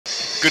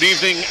Good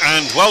evening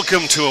and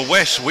welcome to a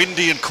wet,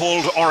 windy and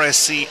cold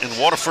RSC in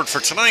Waterford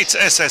for tonight's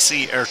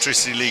SSE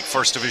Airtricity League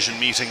First Division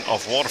meeting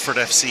of Waterford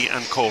FC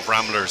and Cobh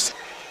Ramblers.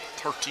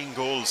 13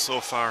 goals so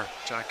far.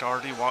 Jack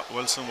Doherty,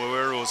 Wilson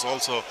Wawero has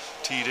also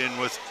teed in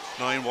with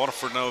 9.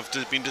 Waterford now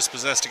have been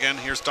dispossessed again.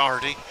 Here's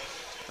Doherty,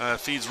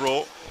 feeds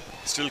Rowe,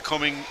 still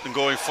coming and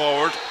going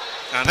forward.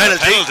 And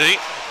penalty.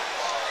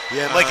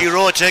 Yeah, Mikey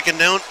Rowe taken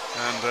down.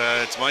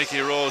 And it's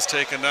Mikey Rowe is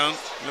taken down.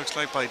 Looks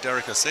like by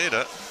Derek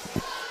Oseda.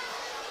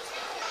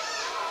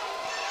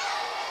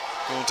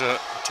 Going to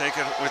take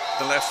it with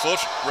the left foot.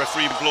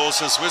 Referee blows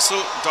his whistle.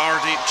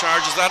 Doherty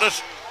charges at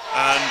it,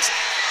 and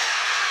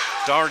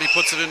Doherty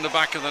puts it in the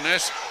back of the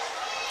net.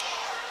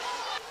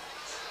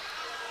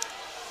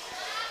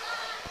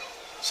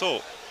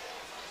 So,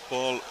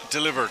 ball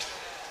delivered.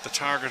 The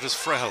target is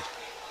Frehel.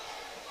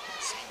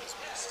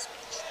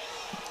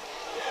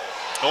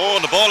 Oh,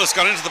 and the ball has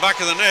gone into the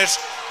back of the net.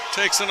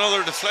 Takes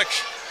another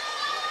deflection,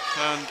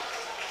 and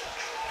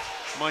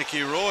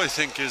Mikey Rowe, I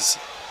think,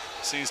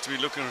 seems to be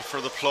looking for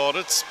the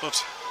plaudits,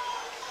 but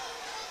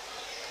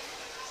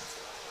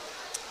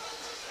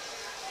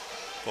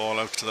ball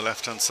out to the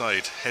left hand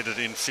side, headed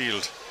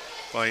infield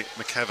by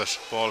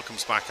McKevitt. Ball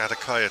comes back at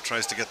Akaya,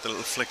 tries to get the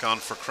little flick on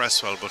for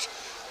Cresswell, but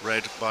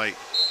read by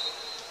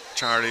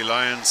Charlie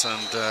Lyons,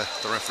 and the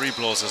referee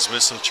blows his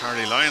whistle.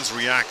 Charlie Lyons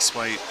reacts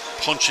by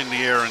punching the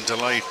air in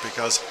delight,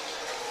 because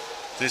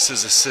this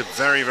is a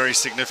very, very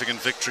significant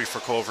victory for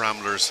Cobh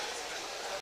Ramblers.